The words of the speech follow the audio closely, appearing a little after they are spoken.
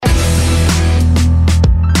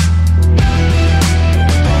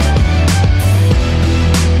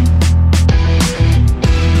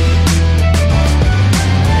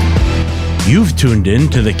tuned in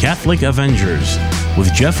to the Catholic Avengers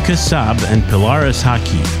with Jeff Kassab and Pilar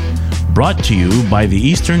Ishaki, brought to you by the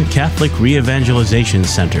Eastern Catholic Re-Evangelization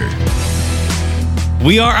Center.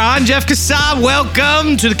 We are on, Jeff Kassab.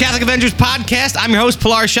 Welcome to the Catholic Avengers podcast. I'm your host,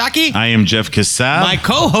 Pilar Ishaki. I am Jeff Kassab. My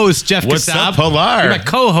co-host, Jeff What's Kassab. up, Pilar? You're my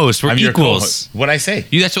co-host. We're I'm your equals. co-host. What'd I say?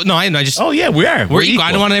 You, that's what, no, I just. Oh, yeah, we are. We're equal.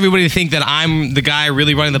 I don't want everybody to think that I'm the guy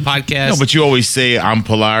really running the podcast. No, but you always say I'm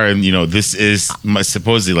Pilar, and this is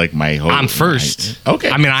supposedly like my host. I'm first. Okay.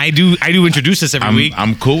 I mean, I do introduce this every week.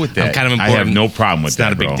 I'm cool with that. I'm kind of important. I have no problem with It's that.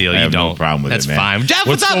 not a big bro. deal. I You have don't. no problem with That's it, man. fine. Jeff,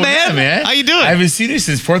 what's up, going man? on, man? How you doing? I haven't seen you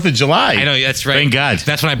since 4th of July. I know, that's right. Thank God.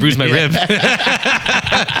 That's when I bruised my rib.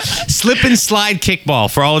 Slip and slide kickball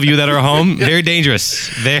for all of you that are home. Very dangerous.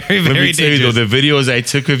 Very, very Let me tell you, dangerous. though, the videos I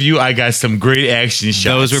took of you, I got some great action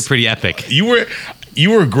shots. Those were pretty epic. You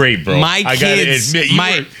were great, bro. My I gotta kids- admit, you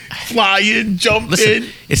my- were flying, jumping. Listen,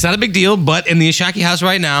 it's not a big deal, but in the Ishaki house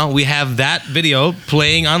right now, we have that video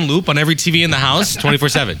playing on loop on every TV in the house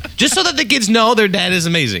 24/7. Just so that the kids know their dad is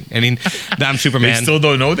amazing. I mean, I'm Superman. They still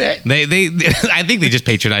don't know that? They I think they just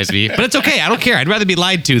patronize me. But it's okay. I don't care. I'd rather be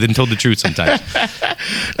lied to than told the truth sometimes.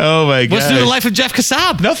 Oh, my God. What's new in the life of Jeff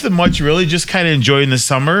Kassab? Nothing much, really. Just kind of enjoying the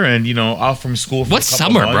summer and, off from school for What's a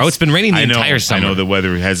couple summer, months. bro? It's been raining the I know, entire summer. I know the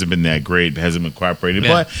weather hasn't been that great. It hasn't been cooperating.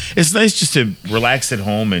 Yeah. But it's nice just to relax at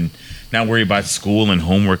home and not worry about school and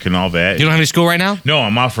homework and all that. You don't have any school right now? No,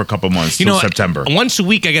 I'm off for a couple months till September. Once a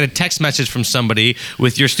week, I get a text message from somebody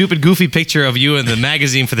with your stupid, goofy picture of you in the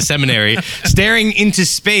magazine for the seminary, staring into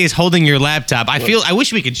space, holding your laptop. I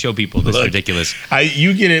wish we could show people this ridiculous.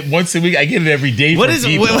 You get it once a week. I get it every day What from is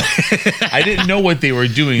people. what- I didn't know what they were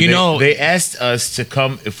doing. You know- they asked us to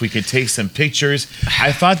come if we could take some pictures.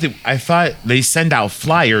 I thought they send out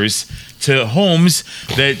flyers to homes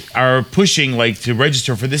that are pushing to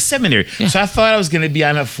register for the seminary. Yeah. So I thought I was going to be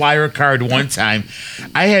on a flyer card one time.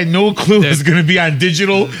 I had no clue it was going to be on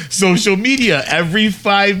digital social media. Every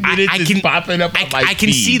 5 minutes it's popping up on my I can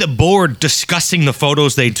feed. see the board discussing the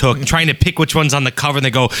photos they took, trying to pick which one's on the cover. And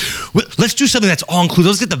they go, let's do something that's all inclusive.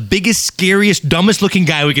 Let's get the biggest, scariest, dumbest looking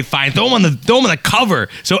guy we could find. Throw him on the cover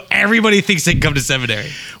so everybody thinks they can come to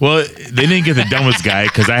seminary. Well, they didn't get the dumbest guy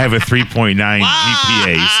because I have a 3.9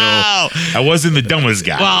 GPA, so I wasn't the dumbest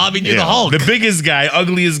guy. Well, I mean, you're the Hulk. The biggest guy,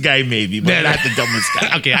 ugliest guy maybe, but not the dumbest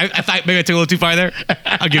guy. Okay, I thought maybe I took a little too far there.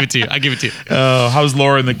 I'll give it to you. How's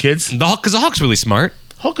Laura and the kids? The Hulk, because the Hulk's really smart.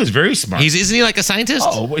 Hulk is very smart. Isn't he like a scientist?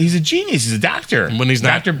 well, he's a genius. He's a doctor. When he's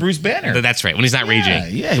not- Dr. Bruce Banner. That's right. When he's not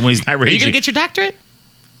raging. Yeah, when he's not Are raging. you gonna get your doctorate?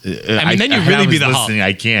 I mean, then you really be the Hulk. listening.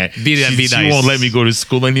 I can't. Be she nice. won't let me go to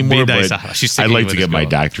school anymore. Be nice. But She's sick I'd of like you to with get my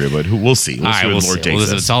school. all but we'll see. We'll see All right, where we'll the Lord see. takes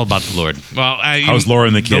Listen, us. it's all about the Lord. Well, How's Laura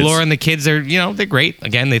and the kids? Laura and the kids are, they're great.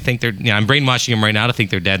 Again, they think they're. I'm brainwashing them right now to think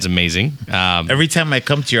their dad's amazing. Every time I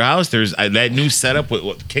come to your house, there's that new setup.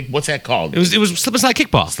 What's that called? It was slip and slide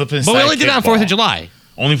kickball. Slip and but we slide only did it on kickball. 4th of July.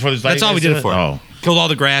 Only for the That's all we did it for. Oh. Killed all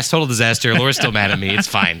the grass, total disaster. Laura's still mad at me. It's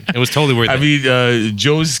fine. It was totally worth it. I mean,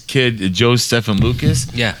 Joe's kid, Joe Stephen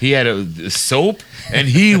Lucas. Yeah. He had a soap, and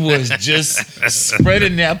he was just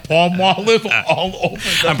spreading that palm olive all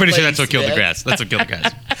over. I'm pretty sure that's what killed the grass. That's what killed the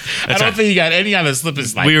grass. I don't think he got any on the slip and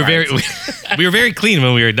slide. We were cards. we were very clean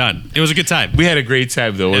when we were done. It was a good time. We had a great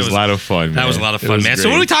time though. It was a lot of fun. That was a lot of fun, man. So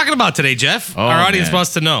what are we talking about today, Jeff? Oh, Our audience man.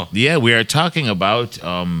 wants to know. Yeah, we are talking about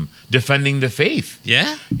defending the faith.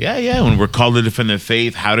 Yeah? Yeah. When we're called to defend the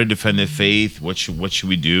faith, how to defend the faith, what should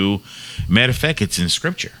we do? Matter of fact, it's in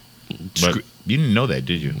Scripture. But you didn't know that,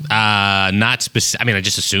 did you? Not specific. I mean, I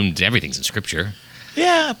just assumed everything's in Scripture.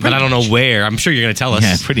 Yeah, But I don't know where. I'm sure you're going to tell us.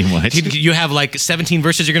 Yeah, pretty much. You have like 17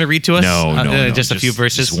 verses you're going to read to us? No, Just a few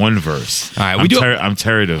verses? Just one verse. All right, I'm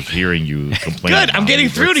tired of hearing you complain. Good. I'm about getting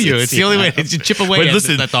the through to you. verses. It's the only way to chip away But at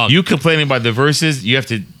listen, that dog. you complaining about the verses, you have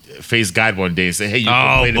to face God one day and say, hey, you Oh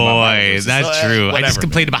complained about my boy, verses. that's true. I just Whatever,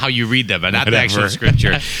 complained about how you read them, but not the Whatever. actual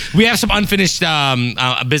scripture. We have some unfinished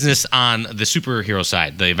business on the superhero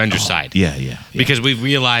side, the Avengers side. Yeah. Because we've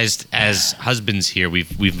realized as husbands here,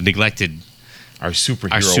 we've neglected Our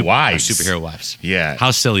superhero our wives. superhero wives. Yeah.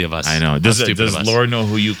 How silly of us. I know. How Does stupid of us. Laura know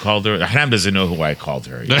who you called her? Ham doesn't know who I called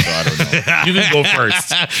her. So I don't know. You can go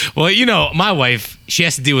first. Well, my wife, she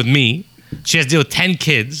has to deal with me. She has to deal with 10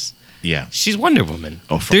 kids. Yeah. She's Wonder Woman.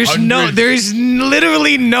 Oh, for there's 100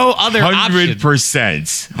 literally no other option.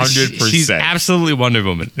 100%. 100%. She's absolutely Wonder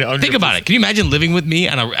Woman. 100%. Think about it. Can you imagine living with me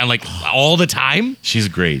and like all the time? She's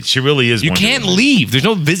great. She really is. You Wonder can't Woman. leave. There's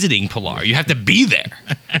no visiting Pilar. You have to be there.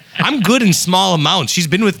 I'm good in small amounts. She's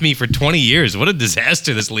been with me for 20 years. What a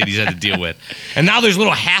disaster this lady's had to deal with. And now there's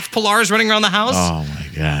little half Pilars running around the house. Oh my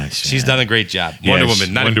gosh. She's done a great job. Yeah, Wonder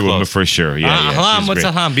Woman, not Wonder even Woman close. for sure. Yeah. Ahlam, she's what's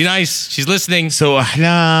great. Ahlam? Be nice. She's listening. So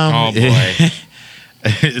Ahlam. Oh boy.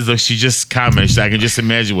 So she just commented. I can just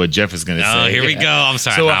imagine what Jeff is going to say. Oh, here we go. I'm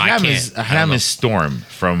sorry. So No, I Ahlam can't. is Storm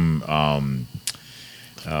from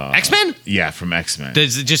X-Men? from X-Men.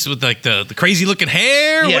 Does it just with like the crazy looking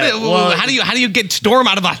hair? Yeah, What- well- how do you get Storm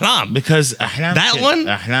out of Ahlam? Because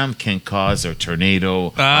Ahlam can cause a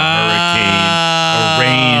tornado, a hurricane,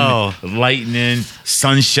 a rain, lightning,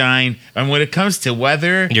 sunshine. And when it comes to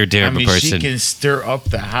weather, You're a terrible person. She can stir up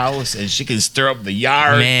the house and she can stir up the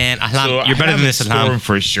yard. Man, Ahlam, you're better than this, Storm Ahlam.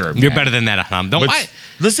 for sure. You're man. better than that, Ahlam. Don't But lie.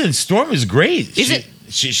 listen, Storm is great. Is it?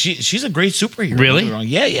 She's a great superhero. Really? Don't get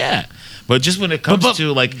me wrong. Yeah. But just when it comes But-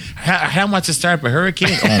 to like how wants to start up a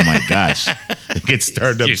hurricane, oh my gosh, it gets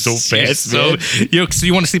started up so fast. man. So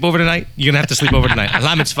you want to sleep over tonight? You're gonna have to sleep over tonight.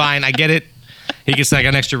 Ahlam, it's fine. I get it. He gets like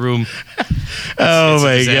an extra room. Oh It's a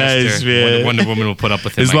my disaster. gosh, man! Wonder Woman will put up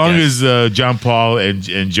with him. As I long guess. as John Paul and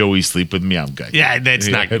Joey sleep with me, I'm good. Yeah, that's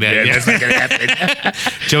not good. Yeah, that's not gonna happen.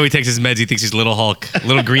 Joey takes his meds. He thinks he's Little Hulk.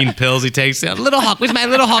 Little green pills he takes. Yeah, Little Hulk. Where's my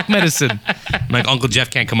Little Hulk medicine? I'm like, Uncle Jeff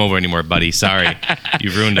can't come over anymore, buddy. Sorry.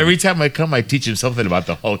 You've ruined him. Every time I come, I teach him something about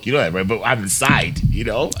the Hulk. You know that, right? But on the side, you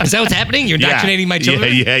know. Is that what's happening? You're indoctrinating my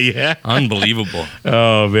children? Yeah. Unbelievable.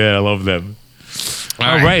 Oh man, I love them.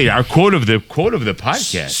 All right, our quote of the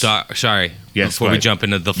podcast. Sorry. Yes, Before go we ahead. jump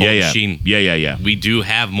into the full machine, Yeah. we do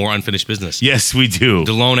have more unfinished business. Yes, we do.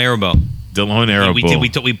 Delone Arabo. Delone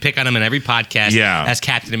Arabo. We pick on him in every podcast Yeah. as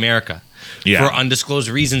Captain America. Yeah. For undisclosed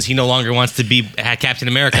reasons, he no longer wants to be Captain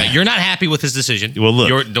America. You're not happy with his decision. Well, look,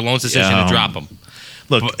 Delone's decision to drop him.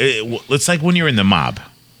 Look, it's like when you're in the mob.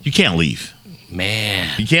 You can't leave. Man.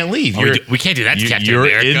 You can't leave. We can't do that to Captain You're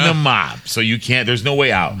America. in the mob, so you can't. There's no way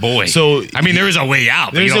out. Boy. So I mean, there is a way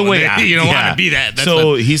out. But there's you don't, a way out. You don't Yeah. want to be that. That's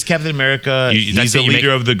so the- he's Captain America. You- that's He's it, the you leader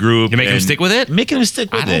make- of the group. you making him and stick with it? Making him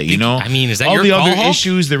stick with I don't it. You think- know. I mean, is that all your the call, other Hulk?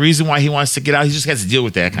 issues? The reason why he wants to get out, he just has to deal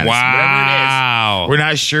with that kind of stuff. Wow. We're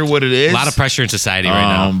not sure what it is. a lot of pressure in society right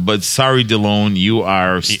now. But sorry, Delone, you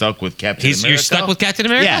are stuck with Captain America. You're stuck with Captain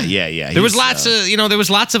America? Yeah. There was He's,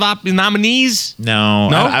 lots of nominees. No,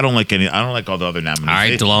 No? I don't like any. I don't like all the other nominees. All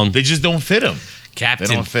right, they, Delone. They just don't fit him. Captain.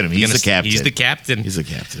 They don't fit him. He's the captain. He's the captain. He's the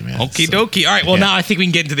captain, man. Okie So- dokie. All right. Well, Yeah. now I think we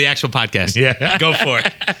can get into the actual podcast. Yeah. Go for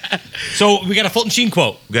it. So we got a Fulton Sheen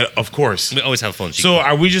quote. Of course. We always have a Fulton Sheen So quote.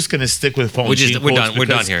 are we just going to stick with phone? We're done. We're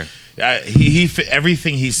done here.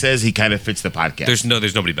 Everything he says, he kind of fits the podcast. There's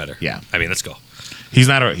nobody better. Yeah. I mean, let's go. He's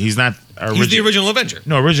not original. He's the original Avenger.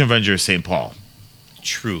 No, original Avenger is St. Paul.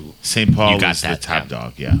 True. St. Paul You got is that, the top yeah.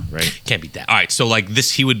 dog. Yeah, right. Can't beat that. All right. So like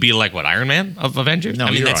this, he would be like what, Iron Man of Avengers? No, I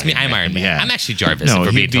mean, you're that's me. Iron I'm Man, Iron Man. yeah. I'm actually Jarvis. No, if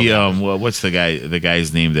we're he'd being be totally well, what's the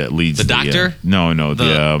guy's name that leads The Doctor? No, The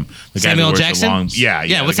the guy Samuel that wears the Jackson? long, Yeah,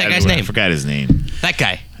 the what's that guy guy's name? I forgot his name. that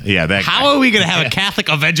guy. Yeah, that How guy. are we going to have a Catholic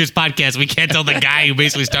Avengers podcast? We can't tell the guy who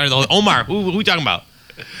basically started the whole. Omar, who we talking about?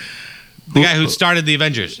 The guy who started the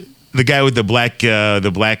Avengers. The guy with the black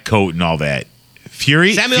coat and all that.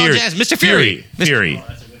 Fury? Samuel Fury. Jackson. Mr. Fury. Fury.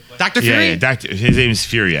 Dr. Yeah, Fury? yeah, Doctor. His name is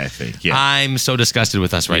Fury, I think. Yeah. I'm so disgusted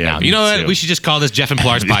with us right Yeah, now. me You know what? too. We should just call this Jeff and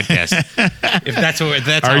Pilar's podcast. If that's how we're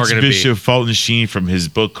going to be. Archbishop Fulton Sheen from his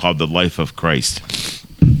book called The Life of Christ.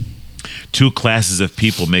 Two classes of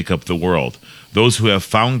people make up the world: those who have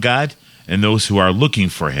found God and those who are looking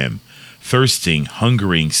for him, thirsting,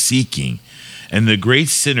 hungering, seeking. And the great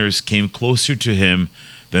sinners came closer to him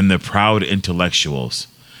than the proud intellectuals.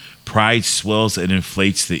 Pride swells and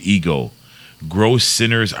inflates the ego. Gross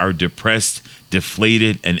sinners are depressed,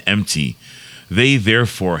 deflated, and empty. They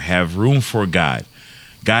therefore have room for God.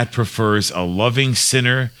 God prefers a loving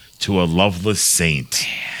sinner to a loveless saint.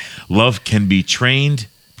 Love can be trained,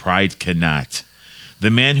 pride cannot.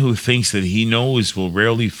 The man who thinks that he knows will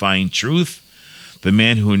rarely find truth. The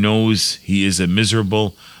man who knows he is a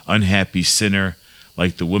miserable, unhappy sinner,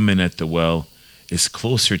 like the woman at the well, is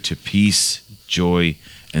closer to peace, joy,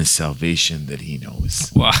 and salvation that he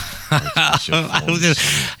knows. Wow. Archbishop I Fulton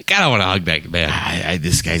Sheen. kind of want to hug that man.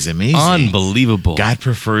 This guy's amazing. Unbelievable. God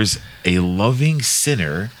prefers a loving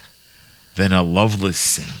sinner than a loveless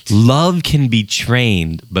saint. Love can be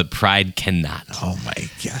trained, but pride cannot. Oh my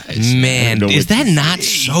gosh. Man, I don't know is what that to not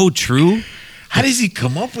say. so true? How does he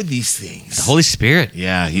come up with these things? The Holy Spirit.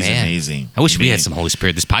 Yeah, he's Man. amazing. I wish we had Amazing. some Holy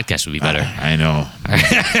Spirit. This podcast would be better. I know.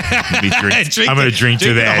 I'm going to drink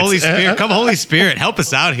to that. The Holy Spirit. Come, Holy Spirit, help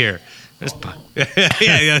us out here. Yeah,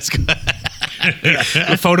 that's good.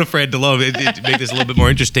 The photo Fred DeLove it make this a little bit more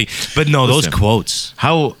interesting. But no, those Listen. quotes.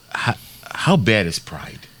 How bad is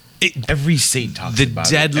pride? Every saint talks The about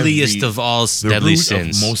deadliest it. of all The deadly root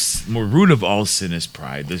sins. root of all sin is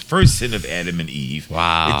pride. The first sin of Adam and Eve.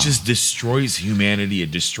 Wow. It just destroys humanity.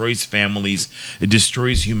 It destroys families. It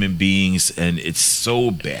destroys human beings, and it's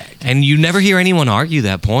so bad. And you never hear anyone argue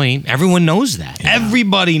that point. Everyone knows that. Yeah.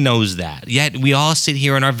 Everybody knows that. Yet we all sit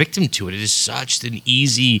here and are victim to it. It's such an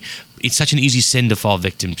easy sin to fall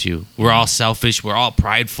victim to. We're all selfish. We're all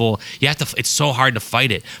prideful. You have to. It's so hard to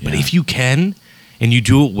fight it. But Yeah. if you can, and you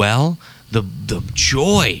do it well, the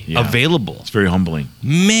joy Yeah. available, It's very humbling.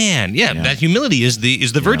 man. Yeah, Yeah. that humility is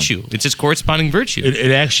the virtue. It's its corresponding virtue.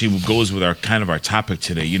 It actually goes with our topic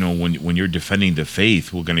today. You know, when you're defending the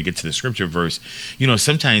faith, we're going to get to the scripture verse. You know,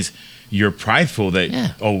 sometimes you're prideful that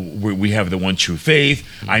Yeah. we have the one true faith.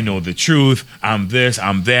 I know the truth. I'm this.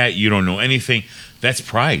 I'm that. You don't know anything. That's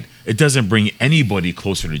pride. It doesn't bring anybody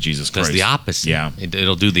closer to Jesus Christ. Does the opposite. Yeah.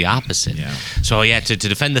 It'll do the opposite. Yeah. So yeah, to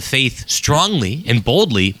defend the faith strongly and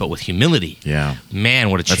boldly, but with humility. Yeah.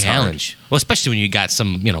 Man, what a That's challenge. Well, especially when you got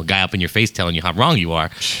some, guy up in your face telling you how wrong you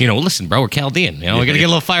are. Listen, bro, we're Chaldean. We got to get a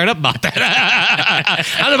little fired up about that.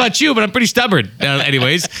 I don't know about you, but I'm pretty stubborn.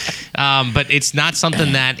 Anyways, but it's not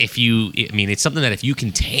something that it's something that if you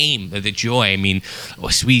can tame the joy. I mean,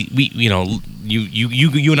 you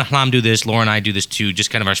and Ahlam do this. Laura and I do this too.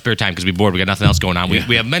 Just kind of our spare time because we're bored. We got nothing else going on.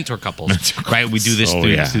 We have mentor couples, right? We do this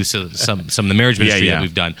through some of the marriage ministry that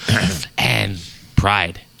we've done, and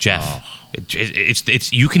pride, Jeff.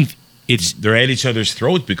 They're at each other's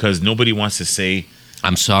throat because nobody wants to say,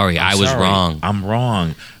 I'm sorry, I was sorry, wrong. I'm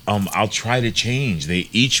wrong. I'll try to change.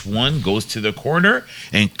 Each one goes to the corner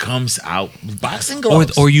and comes out with boxing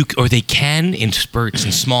gloves. Or they can in spurts,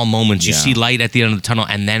 in small moments. You Yeah. see light at the end of the tunnel,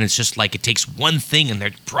 and then it's just like it takes one thing, and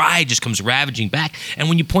their pride just comes ravaging back. And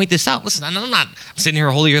when you point this out, listen, I'm not sitting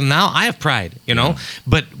here holier than thou. I have pride,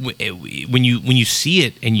 But when you see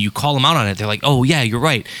it and you call them out on it, they're like, "Oh yeah, you're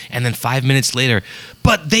right." And then 5 minutes later,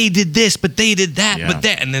 but they did this, but they did that, Yeah. but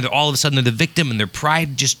that, and then all of a sudden they're the victim, and their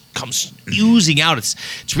pride just comes oozing out. It's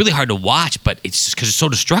really hard to watch, but it's just because it's so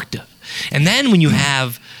destructive. And then when you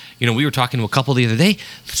have, we were talking to a couple the other day.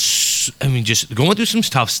 Just going through some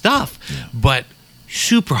tough stuff, but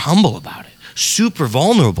super humble about it, super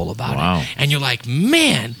vulnerable about Wow. it, and you're like,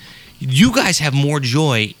 man. You guys have more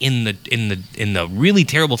joy in the really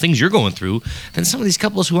terrible things you're going through than some of these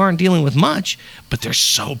couples who aren't dealing with much, but they're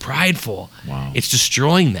so prideful. Wow. It's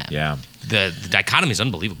destroying them. Yeah. The dichotomy is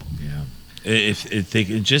unbelievable. Yeah. If they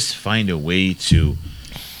can just find a way to,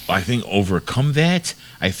 I think, overcome that,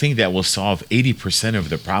 I think that will solve 80% of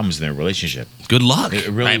the problems in their relationship. Good luck. It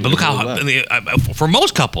really- right? But look it how, really for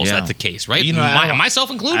most couples, Yeah. that's the case, right? I don't-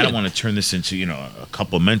 Myself included. I don't want to turn this into, a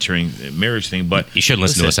couple mentoring marriage thing, but You shouldn't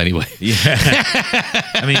listen to us anyway. Yeah.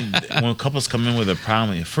 I mean, when couples come in with a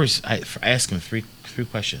problem, first I ask them three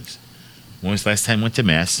questions. When was the last time you went to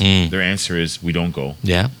mass? Their answer is, we don't go.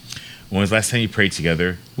 Yeah. When was the last time you prayed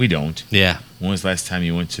together? We don't. Yeah. When was the last time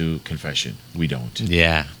you went to confession? We don't.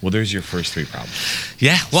 Yeah. Well, there's your first three problems.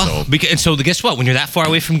 Yeah. Well, so guess what? When you're that far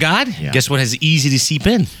away from God, Yeah. guess what has easy to seep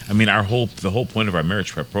in? I mean, the whole point of our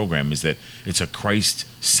marriage prep program is that it's a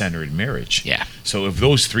Christ-centered marriage. Yeah. So if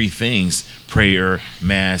those three things, prayer,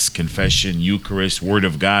 mass, confession, Eucharist, Word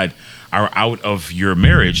of God, are out of your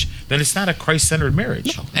marriage, then it's not a Christ-centered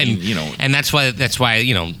marriage. And that's why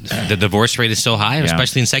the divorce rate is so high, Yeah.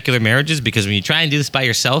 especially in secular marriages, because when you try and do this by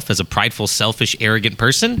yourself as a prideful, selfish, arrogant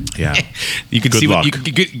person, Yeah. you can Good see luck. what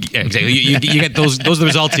exactly. You get those are the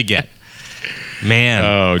results you get. Man.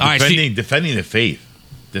 Oh, All right, so defending the faith.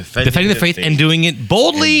 defending the faith and doing it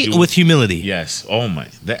boldly with humility. Yes. Oh my.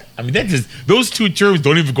 Those two terms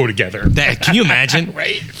don't even go together. Can you imagine?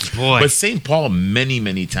 Right. Boy. But St. Paul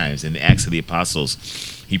many times in the Acts of the Apostles,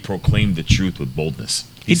 he proclaimed the truth with boldness.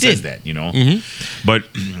 He says did. that, But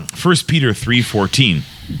 1 Peter 3:14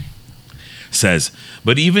 says,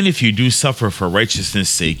 "But even if you do suffer for righteousness'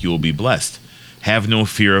 sake, you will be blessed. Have no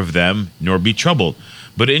fear of them, nor be troubled,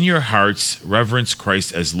 but in your hearts reverence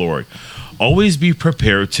Christ as Lord. Always be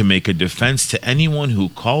prepared to make a defense to anyone who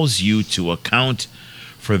calls you to account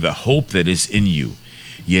for the hope that is in you.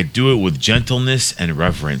 Yet do it with gentleness and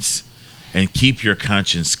reverence, and keep your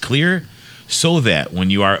conscience clear, so that when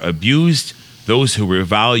you are abused, those who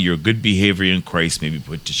revile your good behavior in Christ may be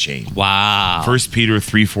put to shame." Wow. 1 Peter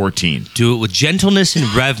 3:14. Do it with gentleness and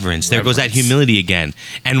reverence. There goes that Reverence. humility again.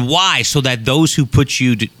 And why? So that those who put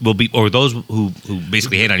you will be, or those who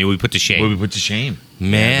basically hate on you will be put to shame. Will be put to shame.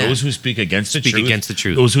 Man. And those who speak against the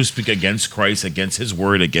truth. Those who speak against Christ, against his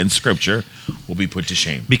word, against scripture, will be put to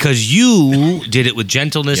shame. Because you did it with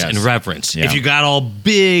gentleness Yes. and reverence. Yeah. If you got all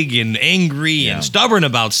big and angry Yeah. and stubborn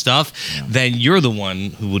about stuff, Yeah. then you're the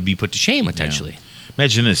one who would be put to shame potentially.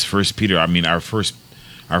 Imagine this, 1 Peter,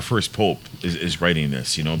 our our first pope is writing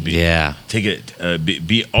this. You know, take it.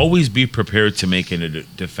 Always be prepared to make a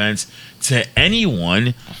defense to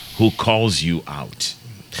anyone who calls you out.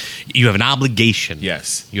 You have an obligation.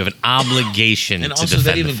 Yes, you have an obligation and to also defend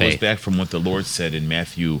that even the faith. goes back from what the Lord said in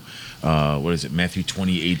Matthew. Matthew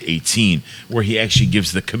 28:18, where he actually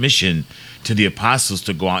gives the commission to the apostles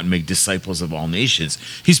to go out and make disciples of all nations.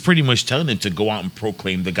 He's pretty much telling them to go out and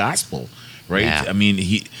proclaim the gospel, right? Yeah. I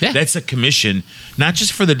mean, that's a commission, not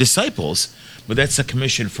just for the disciples, but that's a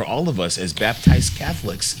commission for all of us as baptized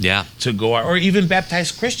Catholics. Yeah. To go out, or even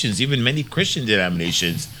baptized Christians, even many Christian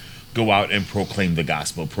denominations go out and proclaim the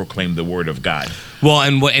gospel, proclaim the word of God. Well,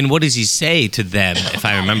 and what does he say to them? If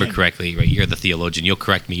I remember correctly, right? You're the theologian. You'll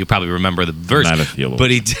correct me. You probably remember the verse. I'm not a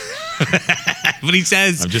theologian. But he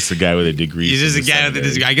says, I'm just a guy with a degree. He's just a guy with a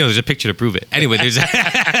degree. I know there's a picture to prove it. Anyway, but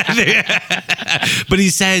he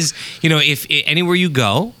says, if anywhere you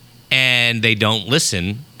go and they don't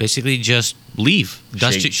listen, basically just leave.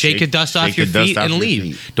 Shake the dust off your feet and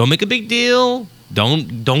leave. Don't make a big deal.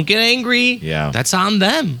 Don't get angry. Yeah. That's on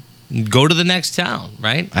them. Go to the next town,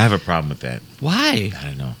 right? I have a problem with that. Why? I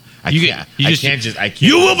don't know. I can't.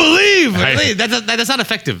 You will believe. That's not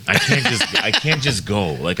effective. I can't just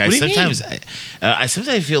go. Like I sometimes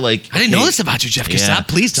feel like I didn't know this about you, Jeff Kassab.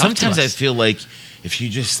 Please talk sometimes to us. I feel like if you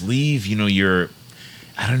just leave, you're.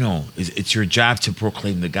 I don't know. It's your job to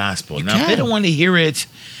proclaim the gospel. Now, if they don't want to hear it,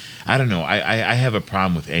 I don't know. I have a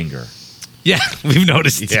problem with anger. Yeah, we've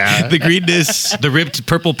noticed. Yeah. The greenness, the ripped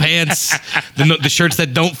purple pants, the shirts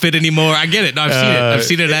that don't fit anymore. I get it. No, I've seen it. I've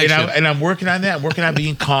seen it in action. And I'm working on that. I'm working on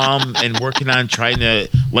being calm and working on trying to,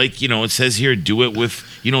 it says here, do it with,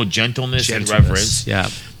 gentleness and reverence. Yeah.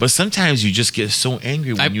 But sometimes you just get so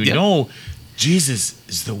angry when you know Jesus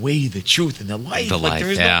is the way, the truth, and the life.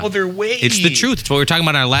 There's no other way. It's the truth. It's what we were talking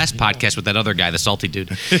about in our last podcast with that other guy, the salty dude.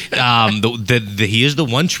 He is the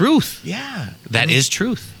one truth. Yeah. That is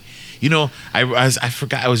truth. I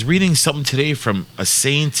forgot. I was reading something today from a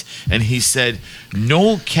saint, and he said,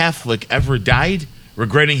 no Catholic ever died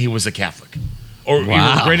regretting he was a Catholic. Or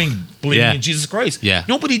regretting believing in Jesus Christ. Yeah.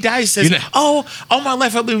 Nobody dies says, all my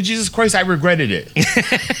life I believed in Jesus Christ, I regretted it.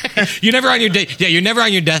 You're never on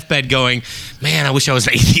your deathbed going, man, I wish I was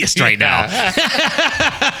an atheist right now.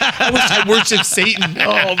 I wish I worshiped Satan.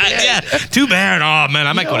 Oh, man. Yeah. Too bad. Oh, man,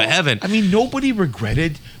 I might go to heaven. I mean, nobody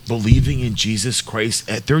regretted believing in Jesus Christ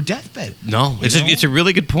at their deathbed. No, it's a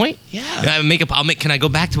really good point. Yeah. Can I go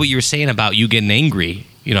back to what you were saying about you getting angry?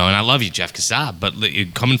 And I love you, Jeff Kassab, but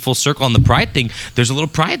coming full circle on the pride thing, there's a little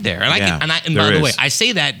pride there. And by the way, I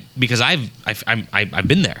say that because I've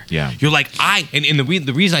been there. Yeah. You're like,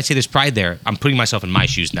 the reason I say there's pride there, I'm putting myself in my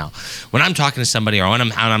shoes now. When I'm talking to somebody or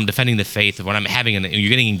when I'm defending the faith, or when I'm you're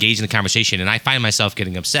getting engaged in the conversation and I find myself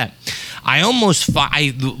getting upset,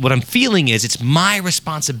 what I'm feeling is it's my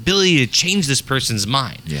responsibility to change this person's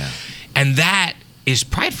mind. Yeah. And that is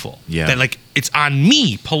prideful. Yeah. That it's on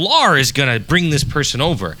me. Pilar is gonna bring this person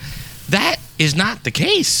over. That is not the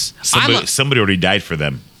case. Somebody already died for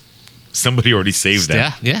them. Somebody already saved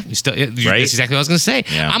them. Yeah. Right? That's exactly what I was gonna say.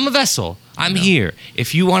 Yeah. I'm a vessel. I'm here.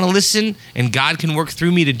 If you want to listen and God can work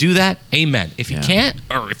through me to do that, amen. If you can't,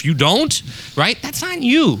 or if you don't, right, that's on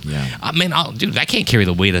you. Yeah. I can't carry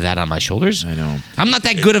the weight of that on my shoulders. I know. I'm not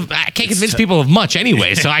that good I can't convince people of much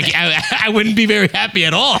anyway, so I wouldn't be very happy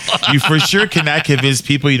at all. You for sure cannot convince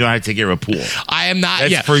people you know how to take care of a pool. I am not.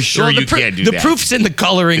 That's for sure you can't do that. The proof's in the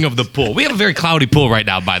coloring of the pool. We have a very cloudy pool right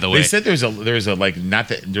now, by the way. They said there's no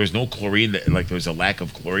chlorine, there's a lack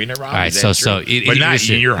of chlorine around. All right, but not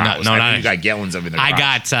in your house. No, you got gallons of it in the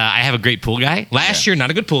I have a great pool guy. Last year,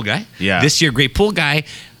 not a good pool guy. Yeah. This year, great pool guy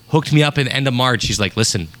hooked me up in the end of March. He's like,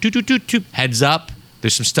 listen, heads up.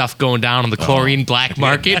 There's some stuff going down on the chlorine black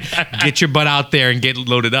market. Get your butt out there and get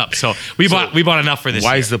loaded up. So we bought enough for this.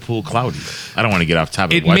 Why year. is the pool cloudy? I don't want to get off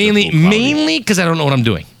topic. Mainly because I don't know what I'm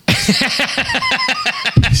doing.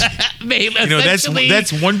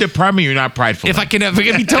 That's one department you're not prideful. If I can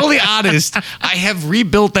be totally honest, I have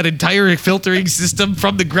rebuilt that entire filtering system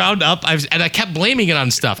from the ground up. I kept blaming it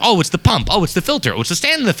on stuff. Oh, it's the pump. Oh, it's the filter. Oh, it's the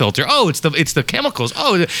stand in the filter. Oh, it's the chemicals.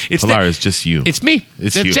 Oh, it's Pilar, it's just you. It's me.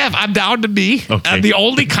 It's you. Jeff. I'm down to me. Okay. I'm the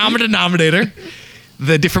only common denominator.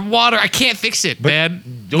 The different water. I can't fix it, man.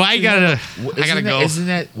 I gotta go. Isn't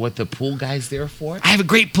that what the pool guy's there for? I have a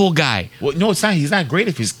great pool guy. Well, no, it's not. He's not great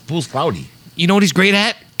if his pool's cloudy. You know what he's great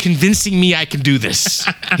at? Convincing me I can do this.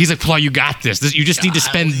 He's like, Pilar, you got this. You just need to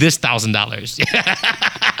spend this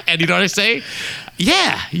 $1,000. And you know what I say?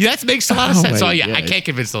 Yeah, that makes a lot of sense. So I can't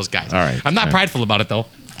convince those guys. All right. I'm not prideful about it though.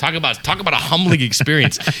 Talk about a humbling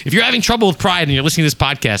experience. If you're having trouble with pride and you're listening to this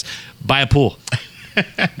podcast, buy a pool.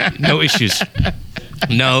 No issues.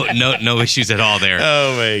 No issues at all there.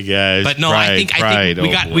 Oh my gosh! But no, Pride, I think pride.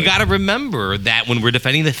 we got to remember that when we're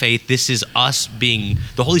defending the faith, this is us being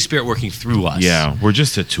the Holy Spirit working through us. Yeah, we're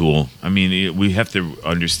just a tool. I mean, we have to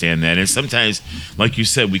understand that. And sometimes, like you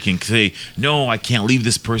said, we can say, "No, I can't leave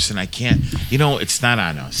this person. I can't." You know, it's not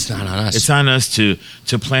on us. It's not on us. It's on us to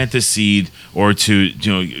plant the seed, or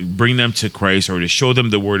to bring them to Christ, or to show them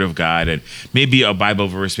the Word of God, and maybe a Bible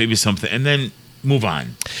verse, maybe something, and then move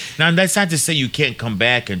on. Now, that's not to say you can't come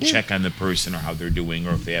back and check on the person or how they're doing,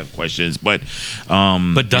 or if they have questions. But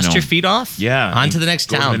dust your feet off. Yeah, on to the next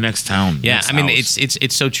go town. to the next town. Yeah, next I mean house.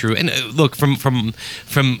 it's so true. And look, from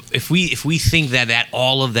if we think that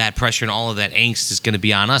all of that pressure and all of that angst is going to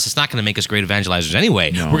be on us, it's not going to make us great evangelizers anyway.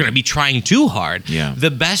 No. We're going to be trying too hard. Yeah. The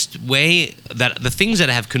best way that the things that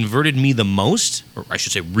have converted me the most, or I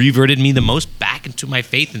should say reverted me the most back into my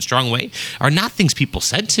faith in strong way, are not things people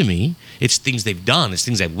said to me. It's things they've done. It's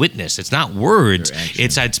things I've witnessed. It's not words.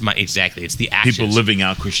 It's the actions. people living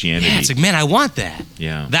out Christianity. Yeah, it's like, man, I want that.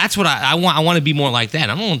 Yeah. That's what I want. I want to be more like that.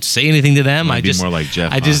 I don't say anything to them. Be more like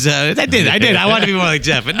Jeff. I did. I wanted to be more like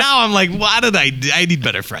Jeff. And now I'm like, why did I need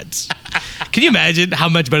better friends. Can you imagine how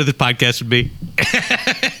much better this podcast would be?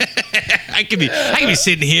 I could be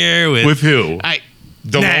sitting here with who?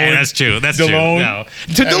 Nah, that's true. That's DeLone?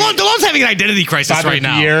 true. No. DeLone's having an identity crisis Father right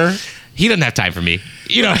now. Pierre? He doesn't have time for me.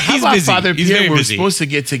 You know, How he's about busy. Father He's Pierre? very We're busy. supposed to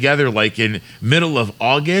get together like in middle of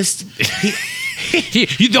August.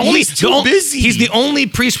 He's too busy. He's the only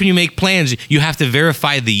priest when you make plans, you have to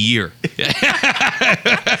verify the year.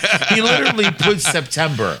 He literally put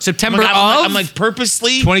September. I'm like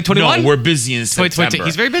purposely 2021? No, we're busy in September. 2020.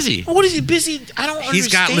 He's very busy. What is he busy? I don't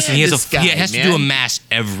understand. He this has guy, to do a man. mass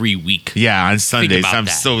every week. Yeah, on Sundays. about I'm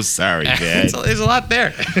that. so sorry, man. There's a lot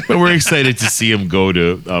there. But we're excited to see him go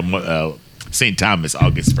to St. Thomas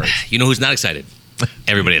August 1st. You know who's not excited?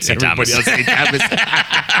 Everybody at St. Thomas. Everybody else, St. Thomas.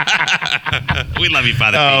 We love you,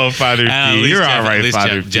 Father P. Oh, Father At P. least You're Jeff- all at right, least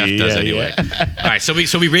Father Jeff P. does Yeah, anyway. yeah. All right, so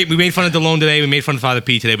we made fun of DeLone today. We made fun of Father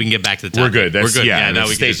P today. We can get back to the topic. We're good. That's, we're good. Yeah, now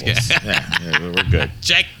that's we can staples. just Yeah, we're good.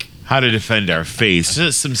 check. How to defend our faith.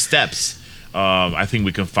 Just some steps. I think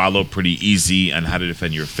we can follow pretty easy on how to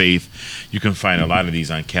defend your faith. You can find a lot of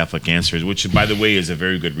these on Catholic Answers, which, by the way, is a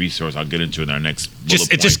very good resource. I'll get into in our next bullet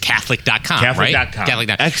point. It's just Catholic.com, right? Catholic.com.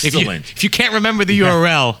 Catholic.com. Excellent. If you can't remember the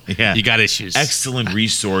URL, Yeah. you got issues. Excellent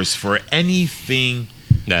resource for anything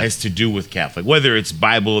Yeah. has to do with Catholic, whether it's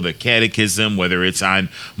Bible, the Catechism, whether it's on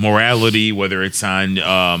morality, whether it's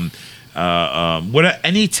on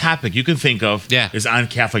any topic you can think of is on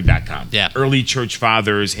Catholic.com. Yeah. Early church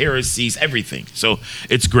fathers, heresies, everything. So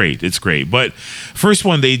it's great. It's great. But first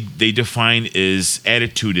one they define is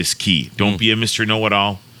attitude is key. Don't be a Mr.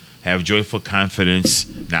 Know-it-all. Have joyful confidence,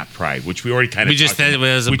 not pride, which we already kind of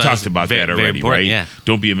talked about that already, right? Yeah.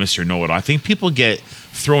 Don't be a Mr. Know-it-all. I think people get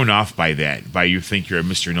thrown off by that, by you think you're a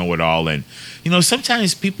Mr. Know-it-all. And,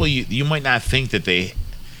 sometimes people, you might not think that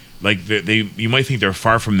you might think they're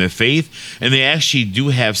far from the faith, and they actually do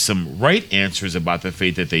have some right answers about the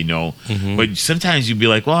faith that they know. Mm-hmm. But sometimes you'd be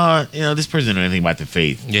like, well, this person doesn't know anything about the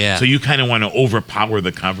faith. Yeah. So you kind of want to overpower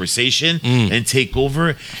the conversation and take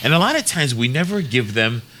over. And a lot of times we never give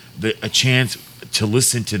them a chance to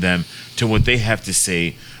listen to them, to what they have to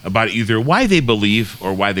say about either why they believe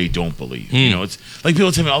or why they don't believe. It's like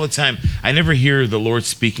people tell me all the time, I never hear the Lord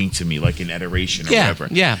speaking to me like in adoration or whatever.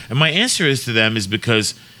 Yeah. And my answer is to them is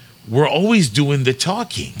because we're always doing the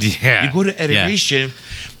talking. Yeah. You go to adoration,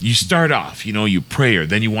 you start off, you prayer,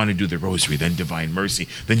 then you want to do the rosary, then divine mercy,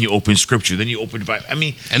 then you open scripture, then you open divine. and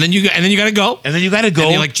then you got to go. And then you got to go.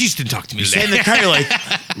 And you're like, Jesus didn't talk to me You today. sit in the car, you're like,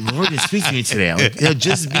 Lord didn't speak to me today. I'm like,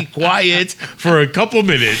 just be quiet for a couple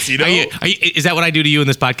minutes, Are you, is that what I do to you in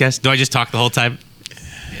this podcast? Do I just talk the whole time?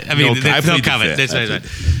 I mean, No, there's I no plead the comment.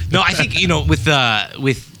 fifth. No, I think with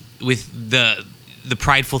the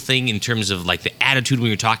prideful thing in terms of like the attitude when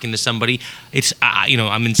you're talking to somebody. It's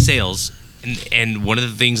I'm in sales. And one of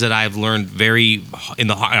the things that I've learned very in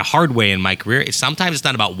a hard way in my career is sometimes it's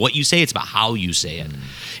not about what you say, it's about how you say it.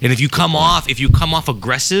 And if you come off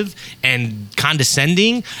aggressive and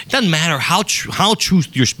condescending, it doesn't matter how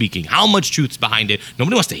truth you're speaking, how much truth's behind it.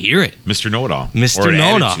 Nobody wants to hear it. Mr. Know-it-all. Mr.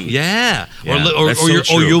 Know-it-all. Yeah.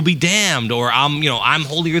 Or you'll be damned. Or I'm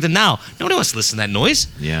holier than thou. Nobody wants to listen to that noise.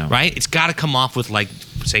 Yeah. Right. It's got to come off with like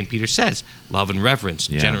St. Peter says, love and reverence,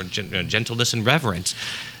 Yeah. gentleness and reverence.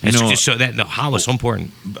 You It's know- just so that how is so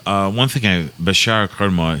important. One thing, Bashar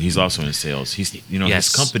Karma, he's also in sales. He's, his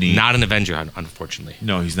company. not an Avenger, unfortunately.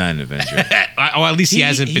 No, he's not an Avenger. Or at least he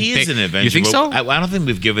hasn't been. He is an Avenger. You think but so? I don't think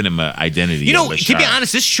we've given him an identity. You know, yet, to be Bashar.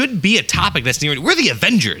 honest, this should be a topic that's near. We're the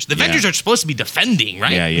Avengers. The Avengers are supposed to be defending,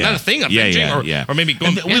 right? Yeah, yeah. Not a thing, avenging, or maybe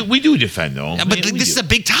going. And we do defend though. Yeah, but We this do. is a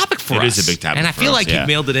big topic for It us. is a big topic and I for feel us, like yeah. you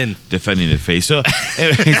mailed it in. defending the face. So,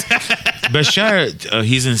 anyways, Bashar,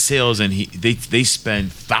 he's in sales, and they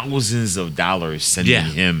spend thousands of dollars sending Yeah.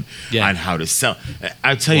 him Yeah. on how to sell.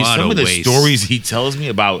 I tell you, What some a of the waste. stories he tells me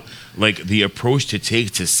about, like the approach to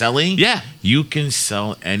take to selling. Yeah. you can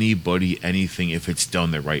sell anybody anything if it's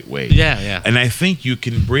done the right way. Yeah, yeah. And I think you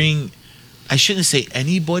can bring. I shouldn't say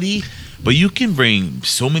anybody, but you can bring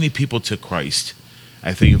so many people to Christ.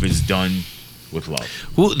 I think if it's done with love.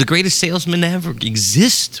 Who the greatest salesmen ever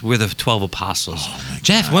exist were the 12 apostles.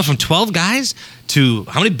 Jeff went from 12 guys to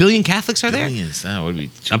how many billion Catholics are there? Billions. That would be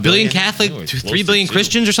A billion Catholic, 3 billion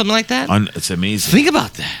Christians, or something like that. It's amazing. Think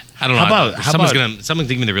about that. I don't know. Someone's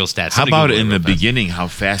give me the real stats. How Somebody about Google it in real the fast. beginning? How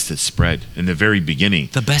fast it spread in the very beginning.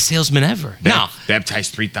 The best salesman ever. Now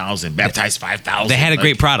Baptized 3,000. Baptized 5,000. they had a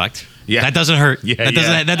great product. Yeah. That doesn't hurt. Yeah,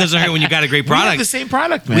 That doesn't hurt when you got a great We have product. the same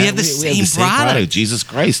product, man. We have the same product. Jesus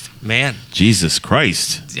Christ. Man, Jesus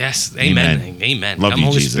Christ. yes, amen, Amen. amen. Love Come you,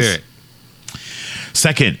 Holy Jesus. Spirit.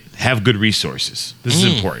 Second, have good resources. This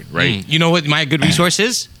is important, right? You know what my good resource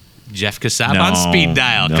is? Jeff Kassab No, on speed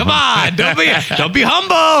dial. no. Come on, don't be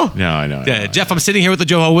humble. No. Jeff, I'm sitting here with the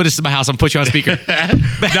Jehovah's Witness in my house. I'm put you on speaker.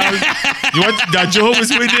 Now, Jehovah's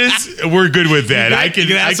Witness, we're good with that. You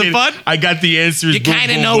gonna have some fun? I got the answers. You Boom,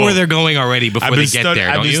 kind of boom, know boom. where they're going already before they get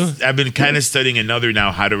there, don't you? I've been kind of studying another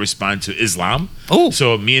now, how to respond to Islam. Oh.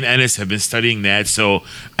 So me and Ennis have been studying that. So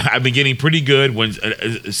I've been getting pretty good when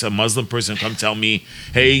some Muslim person come tell me,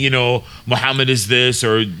 hey, Muhammad is this,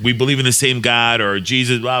 or we believe in the same God, or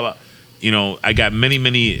Jesus, blah, blah. I got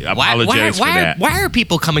many apologetics for that. Why are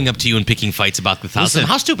people coming up to you and picking fights about the thousand? Listen,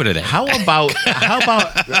 How stupid are they? How about?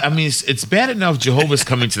 I mean, it's bad enough Jehovah's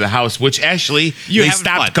coming to the house, which actually You they having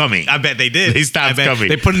stopped fun. coming. I bet they did. They stopped I bet coming.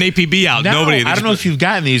 They put an APB out. Now, Nobody. I don't know if you've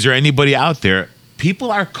gotten these or anybody out there.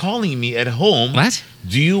 People are calling me at home. What?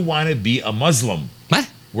 Do you want to be a Muslim? What?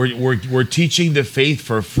 We're teaching the faith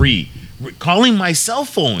for free. We're calling my cell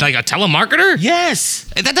phone. Like a telemarketer? Yes.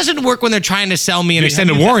 That doesn't work when they're trying to sell me an Have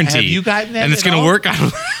extended you got- warranty. have you gotten that And it's at going to all? work.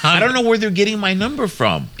 I don't know where they're getting my number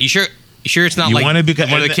from. You sure? You sure it's not You like wanna be- one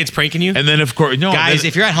of and the then- kids pranking you? And then of course, no, Guys, then-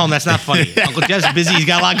 if you're at home, that's not funny. Uncle Jeff's busy. He's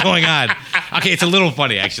got a lot going on. Okay, it's a little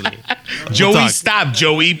funny, actually. Joey, We'll talk. stop,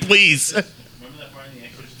 Joey, please. Remember that part in the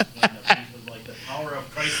Exorcist when the priest was like, the power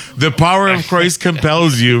of Christ. The power of Christ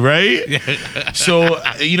compels you, right? So,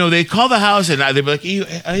 they call the house and they'd be like,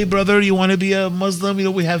 hey, brother, you want to be a Muslim?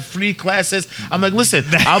 We have free classes. I'm like, listen,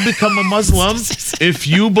 I'll become a Muslim if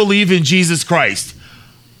you believe in Jesus Christ.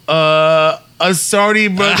 Sorry,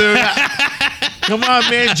 brother. Come on,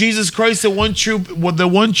 man. Jesus Christ, the one true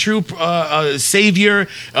Savior.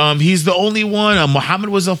 He's the only one. Muhammad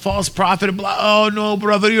was a false prophet. Blah. Oh, no,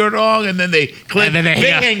 brother, you're wrong. And then they click. And then they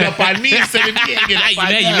hang up on me instead of me hanging up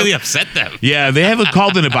on You them. really upset them. Yeah, they haven't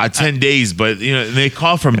called in about 10 days, but they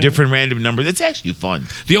call from different random numbers. It's actually fun.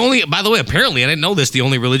 By the way, apparently, I didn't know this, the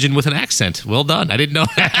only religion with an accent. Well done. I didn't know.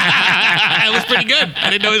 It was pretty good. I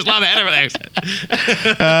didn't know Islam had an accent.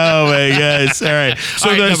 Oh my gosh. All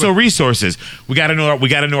right. So resources. We gotta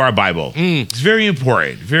know our Bible. It's very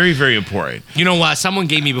important. Very, very important. Someone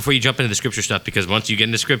gave me before you jump into the scripture stuff, because once you get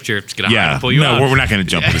into scripture, it's going to Yeah. pull you out. We're not gonna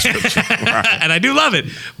jump into scripture. And I do love it.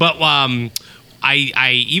 But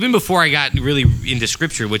I even before I got really into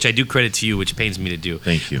scripture, which I do credit to you, which pains me to do.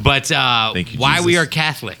 Thank you. But Thank you, Why Jesus. We Are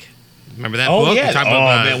Catholic. Remember that Oh book? yeah. We're talking Oh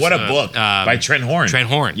about, man, what a book by Trent Horn. Trent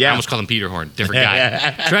Horn. Yeah. I almost called him Peter Horn. Different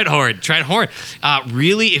guy. Trent Horn.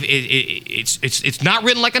 Really, it's not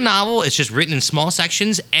written like a novel. It's just written in small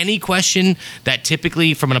sections. Any question that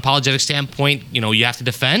typically, from an apologetic standpoint, you have to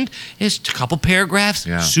defend, is a couple paragraphs.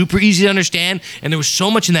 Yeah. Super easy to understand. And there was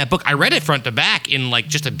so much in that book. I read it front to back in like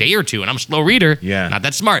just a day or two, and I'm a slow reader. Yeah. Not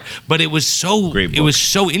that smart, but it was so Great book. it was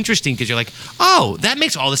so interesting because you're like, oh, that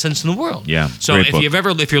makes all the sense in the world. Yeah. So Great book.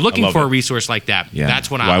 if you're looking love for it. a resource like that, Yeah. that's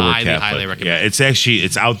what Why I We're highly, Catholic. highly recommend. Yeah,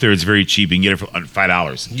 it's out there. It's very cheap. You can get it for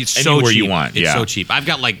 $5. It's so Anywhere cheap. you want. It's yeah. so cheap. I've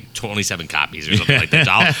got like 27 copies or something like that.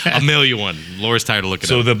 I'll mail you one. Laura's tired of looking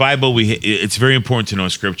So at it. the Bible, it's very important to know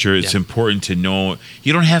Scripture. It's Yeah. important to know.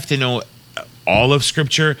 You don't have to know all of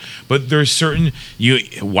Scripture, but there's certain.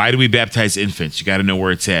 Why do we baptize infants? You got to know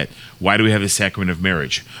where it's at. Why do we have the sacrament of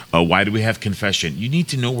marriage? Why do we have confession? You need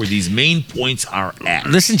to know where these main points are at.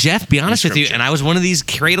 Listen, Jeff, be honest with you, Scripture. and I was one of these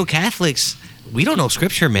cradle Catholics. we don't know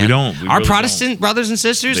Scripture, man. We don't. We Our really Protestant brothers and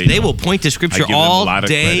sisters, They they don't. will point to Scripture I give them a all lot of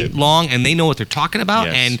day credit. long, and they know what they're talking about.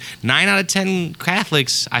 Yes. And 9 out of 10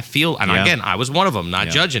 Catholics, I feel, and Yeah. again, I was one of them, not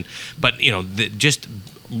Yeah. judging, but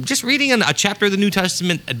just reading a chapter of the New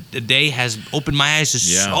Testament a day has opened my eyes to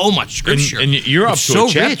so much Scripture. And you're up It's to so a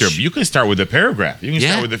chapter. rich. But you can start with a paragraph. You can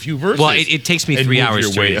start with a few verses. Well, it takes me and 3 move hours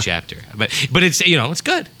your to read way a up. chapter, but it's it's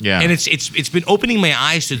good. Yeah. and it's been opening my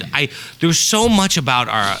eyes to. There's so much about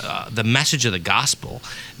our the message of the gospel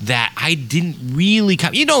that I didn't really.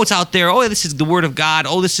 It's out there. Oh, this is the word of God.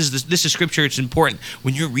 Oh, this is Scripture. It's important.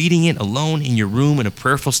 When you're reading it alone in your room in a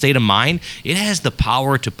prayerful state of mind, it has the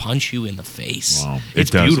power to punch you in the face. Wow, It's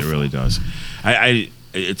it does. beautiful. It really does.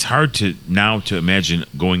 It's hard to imagine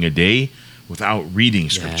going a day without reading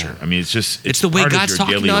Scripture. Yeah. I mean, it's the way part God's of your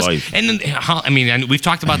talking daily to us. life. And then, and we've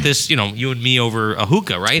talked about this, you and me over a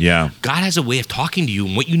hookah, right? Yeah. God has a way of talking to you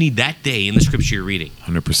and what you need that day in the Scripture you're reading.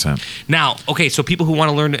 100%. Now, okay, so people who want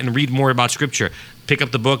to learn and read more about Scripture, pick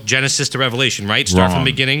up the book Genesis to Revelation, right? Start from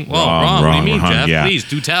the beginning. Well, wrong. What do you mean, Jeff? Yeah. Please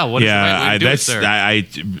do tell. What is the right way to do it, sir?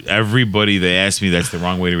 Everybody that asks me that's the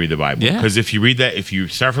wrong way to read the Bible. Yeah. Because if you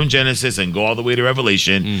start from Genesis and go all the way to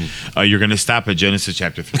Revelation, you're going to stop at Genesis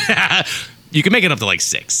chapter 3. You can make it up to like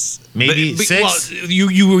 6. Maybe But- 6? Well,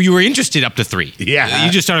 you were interested up to 3. Yeah.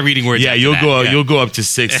 You just started reading words. Yeah, after you'll that. go Yeah. you'll go up to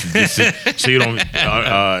 6 just so you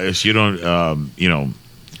don't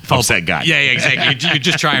upset God. Yeah, exactly. You're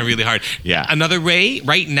just trying really hard. Yeah. Another way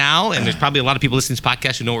right now, and there's probably a lot of people listening to this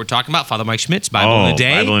podcast who know what we're talking about. Father Mike Schmitz, Bible in a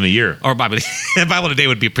Day. Bible in a year. Or Bible in a Day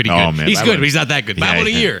would be pretty good. Oh, man, He's Bible good, in- but he's not that good. Bible in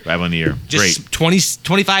a year. Bible in a year. Just Great.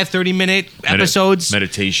 25, 30-minute episodes.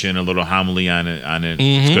 Meditation, a little homily on it.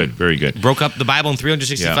 It's good. Very good. Broke up the Bible in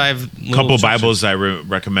 365 little Couple sections. Bibles I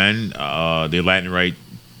recommend. The Latin Rite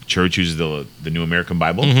Church uses the New American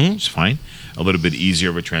Bible. It's fine. A little bit easier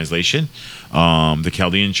of a translation. The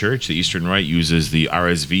Chaldean Church, the Eastern Rite, uses the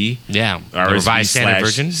RSV. Yeah, the RSV Revised Standard /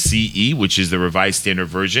 Version. CE, which is the Revised Standard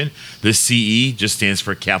Version. The CE just stands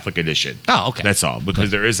for Catholic Edition. Oh, okay. That's all.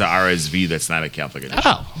 Because there is a RSV that's not a Catholic edition.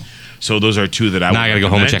 Oh. So those are two that I Now would I got to go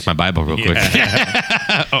home and recommend. check my Bible real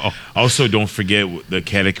quick. Also, don't forget the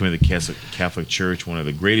Catechism of the Catholic Church. One of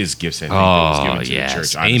the greatest gifts I think that was given to yes. the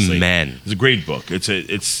church. Honestly. Amen. It's a great book.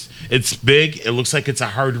 It's big. It looks like it's a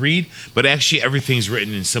hard read, but actually everything's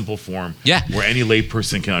written in simple form. Yeah. where any lay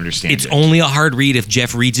person can understand It's it. only a hard read if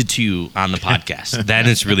Jeff reads it to you on the podcast. Then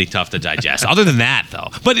it's really tough to digest. Other than that, though,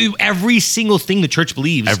 but every single thing the church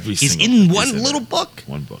believes Every is single in thing is one in little there. book.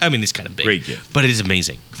 One book. I mean, it's kind of big, Great gift. but it is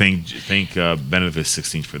amazing. Thank Benedict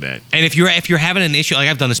XVI for that. And if you're having an issue, like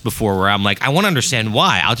I've done this before, where I'm like, I want to understand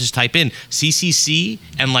why, I'll just type in CCC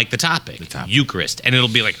and like the topic. Eucharist, and it'll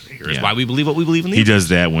be like, here's Yeah. why we believe what we believe in the He Eucharist. does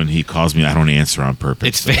that when he calls me. I don't answer on purpose.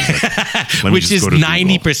 It's So let me which just is go to Google.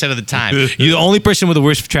 90% of the time. You're the only person with the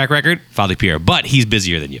worst track record, Father Pierre, but he's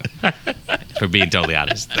busier than you. For being totally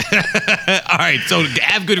honest. All right, so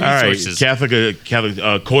have good All right, resources. Catholic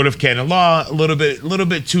Code of Canon Law, a little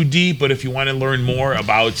bit too deep, but if you want to learn more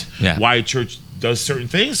about Yeah. why a church does certain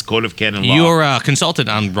things, Code of Canon Law. You're a consultant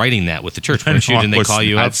on writing that with the church, weren't you? No, Didn't they was call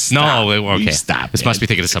you not. up? Stop. No, okay. Stop This it. must be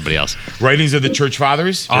thinking of somebody else. Writings of the Church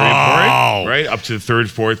Fathers, very Oh. important, right? Up to the 3rd,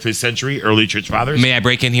 4th, 5th century, early Church Fathers. May I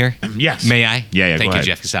break in here? Yes. May I? Yeah, Thank go you, ahead.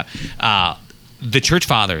 Jeff. Stop. The Church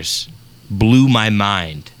Fathers blew my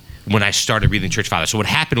mind when I started reading Church Fathers. So what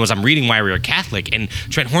happened was I'm reading Why We Are Catholic, and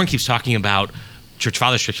Trent Horn keeps talking about Church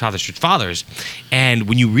Fathers, Church Fathers, Church Fathers. And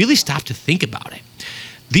when you really stop to think about it,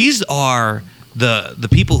 these are the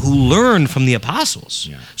people who learned from the apostles.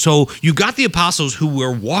 Yeah. So you got the apostles who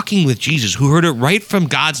were walking with Jesus, who heard it right from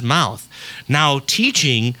God's mouth, now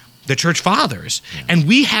teaching the church fathers. And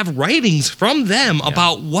we have writings from them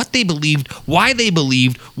about what they believed, why they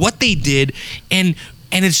believed, what they did, and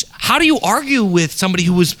it's how do you argue with somebody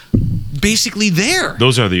who was basically there?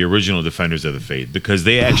 Those are the original defenders of the faith because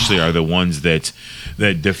they actually are the ones that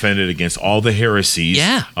defended against all the heresies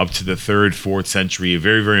Yeah. up to the 3rd, 4th century.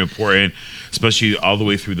 Very, very important, especially all the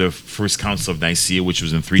way through the First Council of Nicaea, which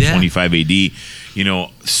was in 325 AD. You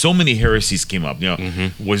know, so many heresies came up. You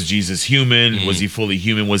know, was Jesus human? Was he fully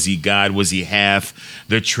human? Was he God? Was he half?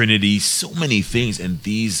 The Trinity, so many things. And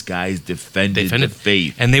these guys defended the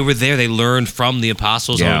faith. And they were there. They learned from the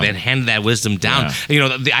apostles Yeah. and handed that wisdom down. Yeah. You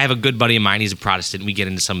know, I have a good buddy of mine. He's a Protestant. We get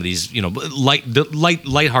into some of these, you know,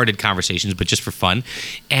 lighthearted conversations, but just for fun.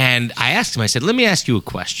 And I asked him, I said, let me ask you a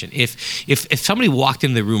question. If somebody walked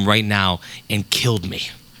in the room right now and killed me,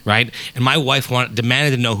 right? And my wife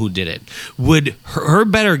demanded to know who did it. Would her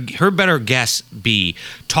better guess be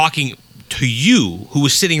talking to you who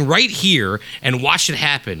was sitting right here and watched it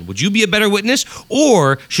happen, would you be a better witness?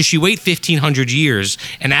 Or should she wait 1,500 years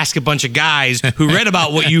and ask a bunch of guys who read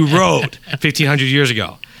about what you wrote 1,500 years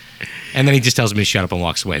ago? And then he just tells me to shut up and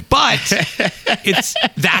walks away. But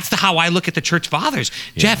that's how I look at the church fathers.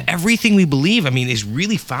 Jeff, everything we believe, I mean, is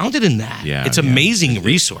really founded in that. Yeah, it's an amazing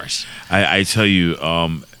resource. I tell you,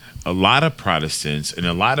 a lot of Protestants and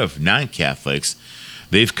a lot of non-Catholics,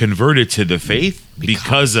 they've converted to the faith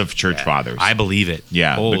because of church fathers. I believe it.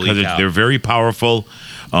 Yeah, Holy because cow. they're very powerful.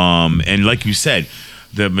 And like you said,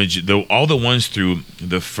 all the ones through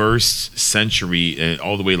the first century and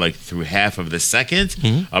all the way like through half of the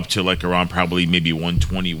second up to like around probably maybe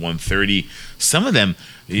 120, 130. Some of them,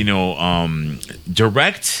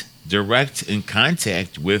 direct in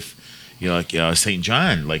contact with, like St.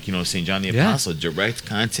 John, St. John the Apostle, direct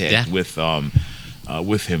contact with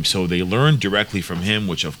him. So they learned directly from him,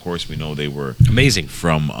 which of course we know they were amazing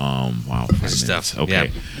from. Wow, stuff.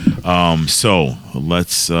 Okay, so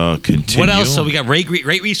let's continue. What else? So we got great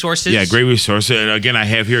resources. Yeah, great resources. And again, I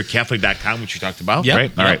have here Catholic.com, which you talked about. Yep.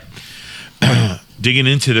 Right. All right. Digging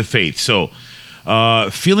into the faith. So,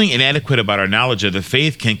 feeling inadequate about our knowledge of the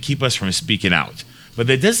faith can keep us from speaking out. But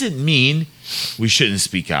that doesn't mean we shouldn't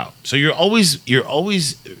speak out. So you're always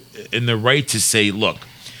in the right to say, look,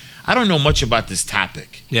 I don't know much about this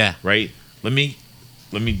topic. Yeah. Right? Let me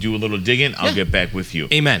do a little digging. I'll get back with you.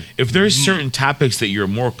 Amen. If there's certain topics that you're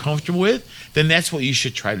more comfortable with, then that's what you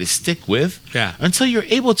should try to stick with. Yeah. Until you're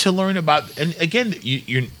able to learn about. And again,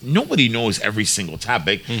 nobody knows every single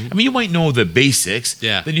topic. I mean, you might know the basics.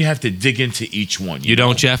 Yeah. Then you have to dig into each one. You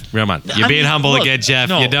don't, Jeff? Come on. You're being humble look, again, Jeff.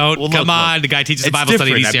 no, you don't? well, Come look, on. look. The guy teaches the It's Bible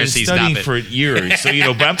study at different. I've been ECRC. studying Stop for it. years.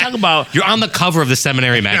 So, but I'm talking about. You're on the cover of the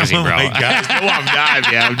seminary magazine, Oh bro. my God. No, I'm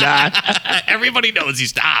not, man. I'm not. Everybody knows you.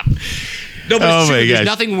 Stop. No, but it's Oh true. my There's gosh.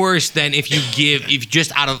 nothing worse than if you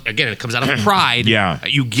just out of, again, it comes out of pride. Yeah.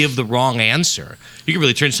 You give the wrong answer. You can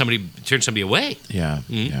really turn somebody away. Yeah.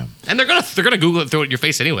 Yeah. And they're gonna Google it and throw it in your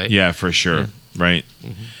face anyway. Yeah, for sure. Right.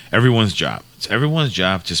 Everyone's job. It's everyone's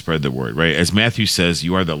job to spread the word, right? As Matthew says,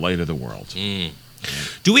 you are the light of the world.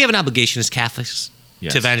 Do we have an obligation as Catholics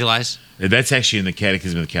Yes. to evangelize? That's actually in the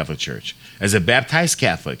Catechism of the Catholic Church. As a baptized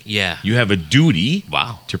Catholic, Yeah. you have a duty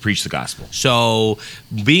Wow. to preach the gospel. So,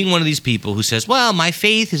 being one of these people who says, "Well, my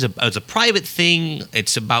faith is a private thing.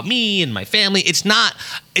 It's about me and my family." It's not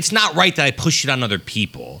right that I push it on other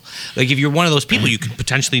people. Like if you're one of those people, you could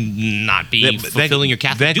potentially not be fulfilling your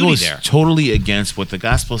Catholic that duty goes there. totally against what the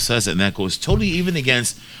gospel says, and that goes totally even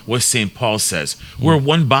against what St. Paul says. We're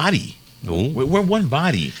one body. We're one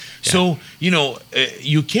body. So,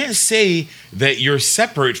 you can't say that you're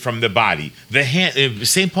separate from the body. The hand,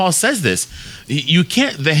 St. Paul says this.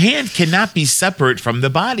 The hand cannot be separate from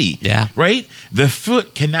the body. Yeah. Right? The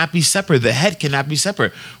foot cannot be separate. The head cannot be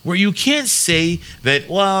separate. Where you can't say that,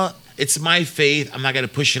 well, it's my faith. I'm not going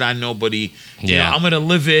to push it on nobody. Yeah. I'm going to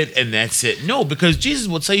live it and that's it. No, because Jesus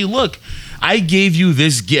will tell you, look, I gave you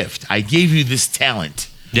this gift. I gave you this talent.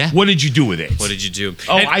 Yeah. What did you do with it? What did you do?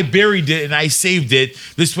 Oh, And- I buried it and I saved it.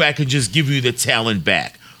 This way I can just give you the talent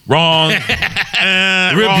back. Wrong.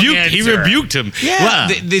 He rebuked him. Yeah.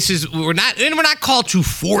 Well, we're not called to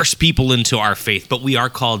force people into our faith, but we are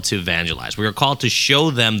called to evangelize. We are called to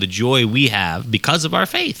show them the joy we have because of our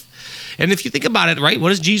faith. And if you think about it, right, what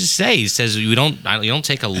does Jesus say? He says you don't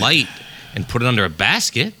take a light and put it under a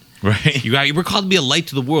basket. Right. We're called to be a light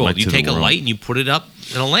to the world. Light You to the take a world. light and you put it up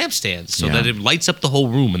in a lampstand so Yeah. that it lights up the whole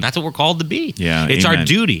room, and that's what we're called to be. Yeah, it's our amen.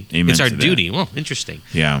 duty. Amen it's our to that. duty. Well, interesting.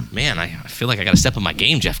 Yeah. Man, I feel like I got to step up my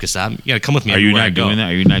game, Jeff Kassab. You got to come with me. Are you everywhere I not go. doing that?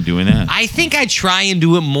 Are you not doing that? I think I try and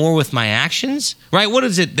do it more with my actions. Right? What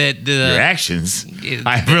is it that Your actions? it-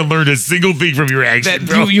 I haven't learned a single thing from your actions,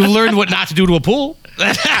 bro. you learned what not to do to a pool?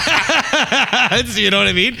 You know what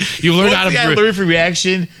I mean? You learned how One to. thing I learned from your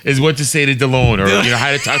action is what to say to DeLone or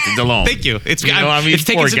how to talk to DeLone. Thank you. It's It's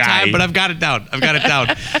taking some time, but I've got it down.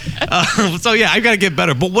 So yeah, I've got to get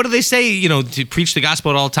better. But what do they say? To preach the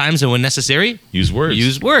gospel at all times and when necessary, Use words.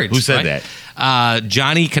 use words. Who said right? that?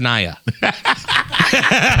 Johnny Kanaya.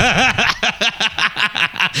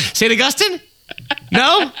 St. Augustine?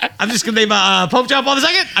 No? I'm just going to name Pope John Paul II?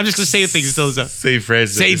 I'm just going to say things until it's up. St.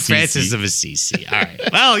 Francis. St. Francis of Assisi. All right.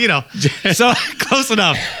 Well, so close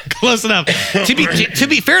enough. Close enough. To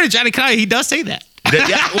be fair to Johnny Kanaya, he does say that.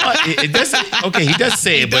 It doesn't. Okay, he does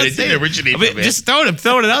say it, but it didn't originate from it. Just throwing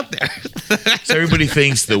it out there. So everybody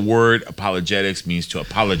thinks the word apologetics means to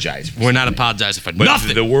apologize. We're not apologizing for But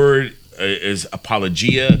nothing. the word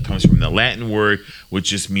apologia, comes from the Latin word, which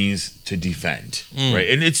just means to defend, right?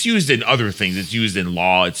 And it's used in other things. It's used in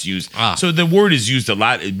law. It's used. So the word is used a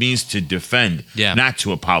lot. It means to defend, not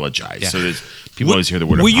to apologize. So there's, people always hear the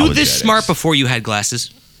word Were apologize. you this smart before you had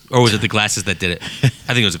glasses? Or was it the glasses that did it? I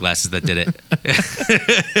think it was the glasses that did it.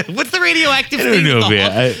 What's the radioactive I don't thing? know,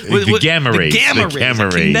 man. The gamma rays. The gamma The rays. gamma I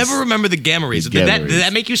can rays. never remember the gamma rays. The gamma Did rays.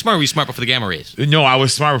 that make you smart or were you smart before the gamma rays? No, I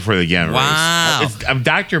was smart before the gamma Wow. rays. I'm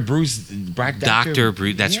Dr. Bruce. Dr.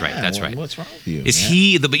 Bruce. That's right. That's right. What's wrong with you? Is man?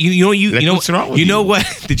 he? But you know What's wrong with you know you?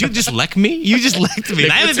 what? Did you just leck me? You just lecked me.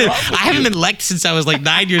 Like, I what's wrong with haven't you? been lecked since I was like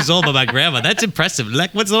 9 years old by my grandma. That's impressive.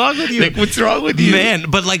 Leck, what's wrong with you? Like, what's wrong with you? Man,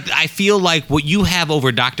 but like I feel like what you have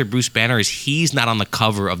over Dr. Bruce Banner is he's not on the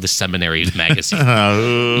cover of the seminary's magazine.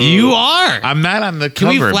 You are. I'm not on the Can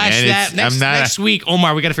cover, we flash man. that I'm not. next week?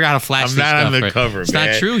 Omar, we got to figure out how to flash I'm this not stuff. on the right? cover. It's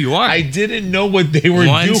man. not true. You are. I didn't know what they were doing.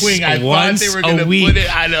 I thought they were going to put it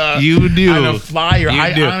on a on a flyer.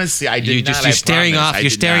 Honestly, I did not. You're staring promise. off. You're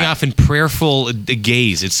staring off in prayerful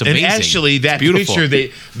gaze. It's amazing. And actually, that It's beautiful. picture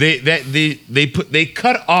they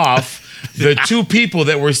cut off the two people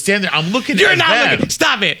that were standing there. I'm looking You're at not them. looking.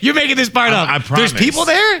 Stop it. You're making this part up. I promise. There's people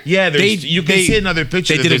there? Yeah, you can see another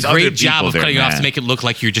picture. They that did a there's other great job people of there, cutting off man. to make it look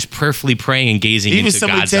like you're just prayerfully praying and gazing Even into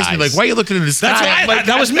somebody God's texted eyes. me like, "Why are you looking in the sky?" That's I'm why. like,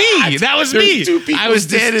 That was me. "God, That was there's me. two people I was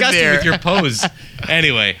standing disgusted there." with your pose.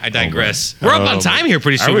 Anyway, I digress. We're up Oh, on time here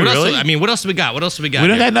pretty are soon. we What else? really? I mean, what else do we got? What else do we got? We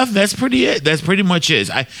don't here? got nothing. That's pretty it. That's pretty much it.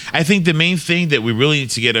 I think the main thing that we really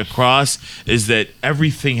need to get across is that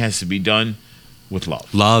everything has to be done with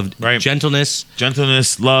love. Love, Right. gentleness,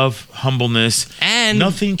 Gentleness, love, humbleness. and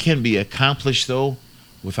Nothing can be accomplished, though,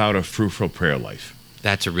 without a fruitful prayer life.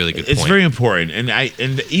 that's a really good It's point. very important, and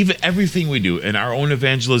even everything we do in our own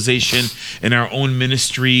evangelization, in our own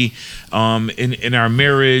ministry, in our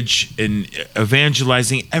marriage, in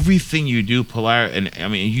evangelizing, everything you do, Pilar, and I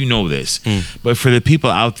mean you know this, but for the people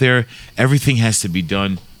out there, everything has to be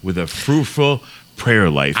done with a fruitful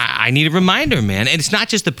prayer life. I need a reminder, man. And it's not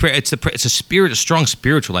just the prayer; it's a spirit, a strong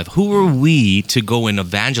spiritual life. Who are we to go and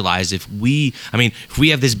evangelize if we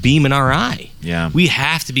have this beam in our eye? Yeah. we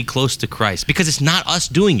have to be close to Christ because it's not us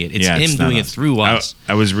doing it; it's Yeah, Him it's not doing it us. through us.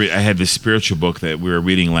 I had this spiritual book that we were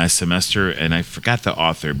reading last semester, and I forgot the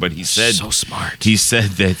author, but he said So smart. He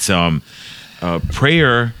said that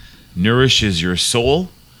prayer nourishes your soul,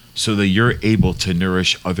 so that you're able to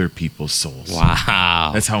nourish other people's souls.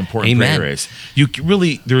 Wow, That's how important Amen. prayer is.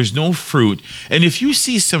 There's no fruit. And if you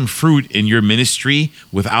see some fruit in your ministry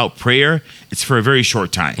without prayer, it's for a very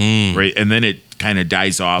short time, right? And then it kind of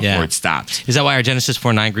dies off Yeah. or it stops. Is that why our Genesis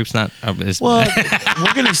 4:9 group's not? Well,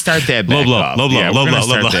 we're going to start that back Low blow, up. low blow, Yeah, low we're blow, gonna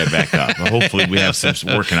low start blow. that back up. Well, hopefully we have some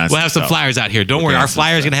working on We'll have some stuff. flyers out here. Don't worry, on our some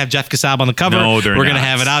flyer's stuff. going to have Jeff Kassab on the cover. No, they're We're going to not.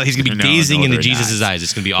 have it out. He's going to be No, gazing into they're Jesus' not. eyes.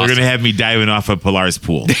 It's going to be They're awesome. going to have me diving off of Pilar's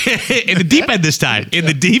pool. In the deep end this time. In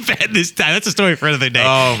the deep end this time. That's a story for another day.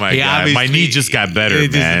 Oh, my God. My knee just got better,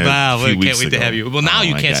 man, Wow, a few we can't weeks wait to ago. have you. Well, now Oh,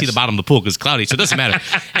 you my can't see gosh. the bottom of the pool because it's cloudy, so it doesn't matter.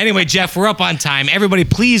 Anyway, Jeff, we're up on time. Everybody,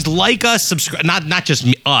 please like us, subscribe. Not just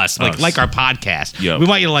us, like our podcast. Yep. We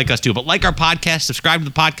want you to like us too, but like our podcast, subscribe to the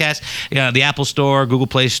podcast, the Apple Store, Google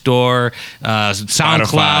Play Store,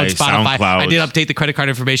 SoundCloud, Spotify. SoundCloud. I did update the credit card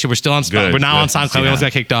information. We're still on. Good, We're now on good. SoundCloud. We Yeah. almost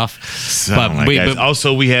got kicked off. Oh my we- gosh.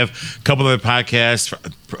 Also, we have a couple of podcasts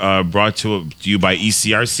brought to you by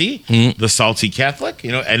ECRC, the Salty Catholic,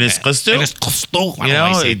 and it's Christo. And it's Costo. I You don't know why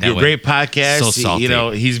I know, say it that a way. great podcast. So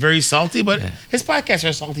salty. He's very salty, but his podcasts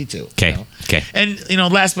are salty too. Okay. you know? Okay. And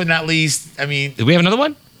last but not least, I mean, Do we have another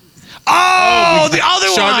one? Oh, the other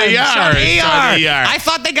Sean one. Ayar. Sean Ayar. Sean Ayar. I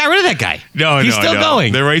thought they got rid of that guy. He's still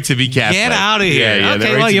going. They're right to be Catholic. Get out of here. Yeah, Okay,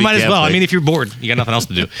 they're right well, to you be might as well. I Catholic. mean, if you're bored, you got nothing else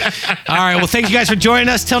to do. All right. Well, thank you guys for joining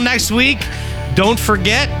us. Till next week. Don't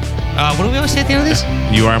forget. What do we always say at the end of this?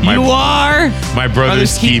 You are You are my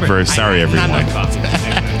brother's keeper. Sorry, Not everyone. enough coffee.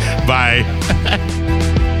 Bye.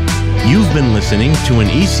 You've been listening to an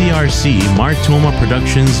ECRC Martoma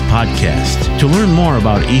Productions podcast. To learn more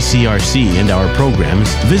about ECRC and our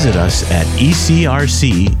programs, visit us at ecrc.us.